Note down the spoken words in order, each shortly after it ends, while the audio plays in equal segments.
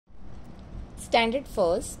Standard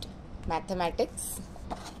First, Mathematics.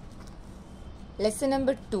 Lesson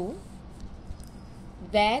number 2.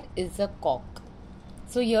 Where is the cock?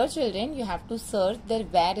 So here children, you have to search that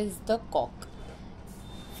where is the cock.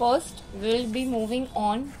 First, we will be moving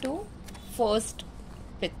on to first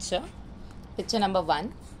picture. Picture number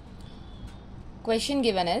 1. Question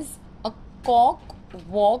given is, a cock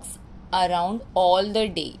walks around all the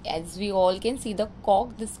day. As we all can see the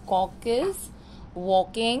cock, this cock is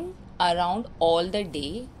walking around all the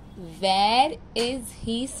day. Where is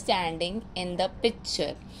he standing in the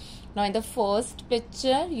picture? Now in the first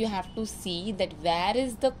picture you have to see that where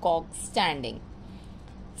is the cock standing.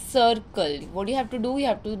 Circle. What you have to do? You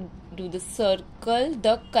have to do the circle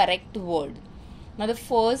the correct word. Now the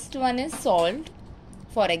first one is solved.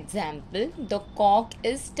 For example, the cock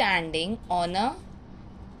is standing on a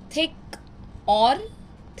thick or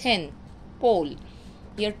thin pole.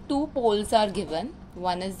 Here two poles are given.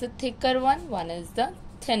 One is the thicker one is the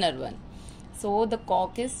thinner one. So the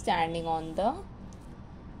cock is standing on the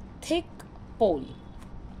thick pole.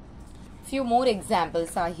 Few more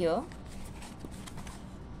examples are here.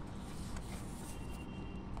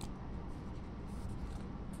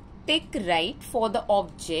 Tick right for the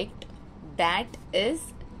object that is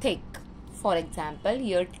thick. For example,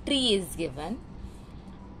 here tree is given.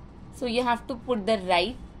 So you have to put the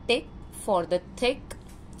right tick for the thick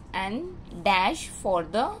and dash for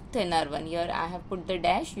the thinner one. Here I have put the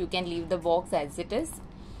dash. You can leave the box as it is.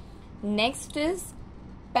 Next is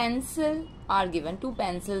pencil are given. Two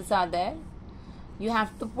pencils are there. You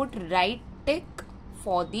have to put right tick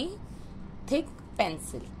for the thick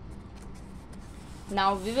pencil.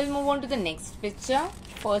 Now we will move on to the next picture.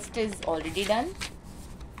 First is already done.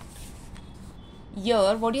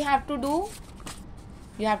 Here what you have to do?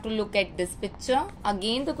 You have to look at this picture.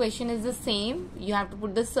 Again the question is the same. You have to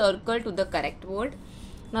put the circle to the correct word.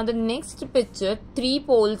 Now the next picture, three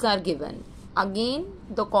poles are given. Again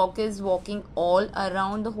the cock is walking all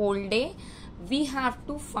around the whole day. We have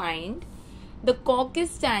to find the cock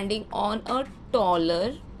is standing on a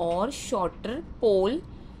taller or shorter pole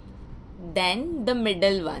than the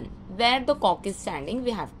middle one. Where the cock is standing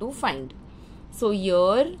we have to find. So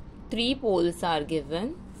here three poles are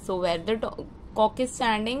given. So where the cock is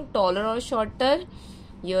standing, taller or shorter?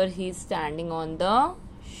 Here he is standing on the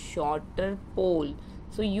shorter pole.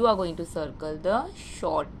 So you are going to circle the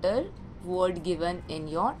shorter word given in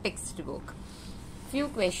your textbook. Few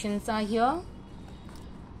questions are here.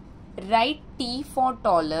 Write T for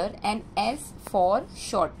taller and S for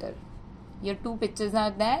shorter. Here two pictures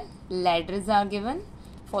are there. Ladders are given.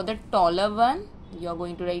 For the taller one you are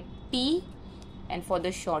going to write T, and for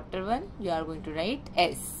the shorter one you are going to write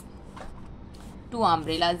S. Two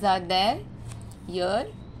umbrellas are there. Here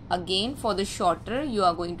again for the shorter you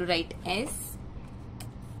are going to write S,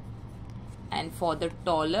 and for the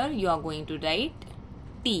taller you are going to write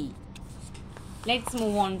T. Let's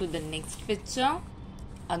move on to the next picture.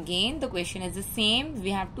 Again the question is the same. We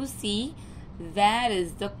have to see where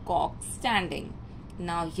is the cock standing.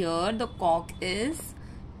 Now here the cock is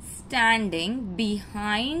standing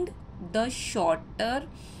behind the shorter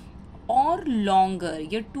or longer.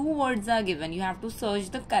 Here two words are given. You have to search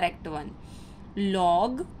the correct one.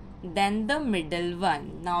 Log, then the middle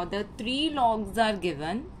one. Now the three logs are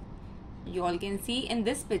given. You all can see in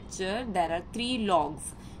this picture there are three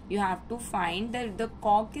logs. You have to find that the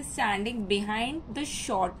cock is standing behind the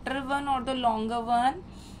shorter one or the longer one.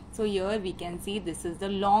 So here we can see this is the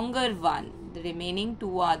longer one. The remaining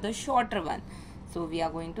two are the shorter one. So we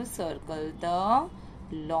are going to circle the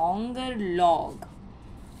longer log.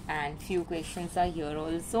 And few questions are here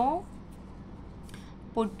also.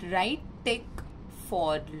 Put right tick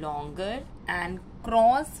for longer and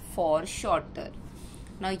cross for shorter.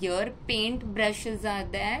 Now here paint brushes are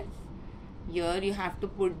there. Here you have to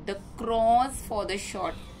put the cross for the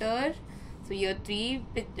shorter. So here three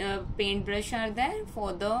paint brush are there.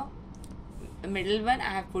 For the middle one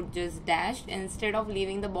I have put just dash. Instead of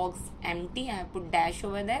leaving the box empty I have put dash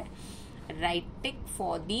over there. Right tick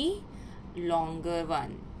for the longer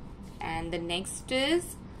one. And the next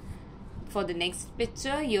is for the next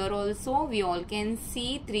picture. Here also we all can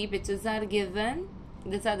see three pictures are given.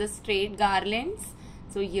 These are the straight garlands.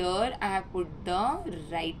 So here I have put the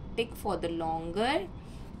right tick for the longer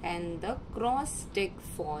and the cross tick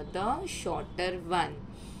for the shorter one.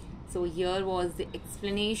 So here was the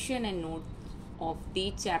explanation and note of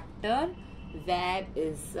the chapter Where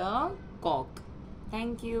is a Cock.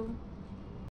 Thank you.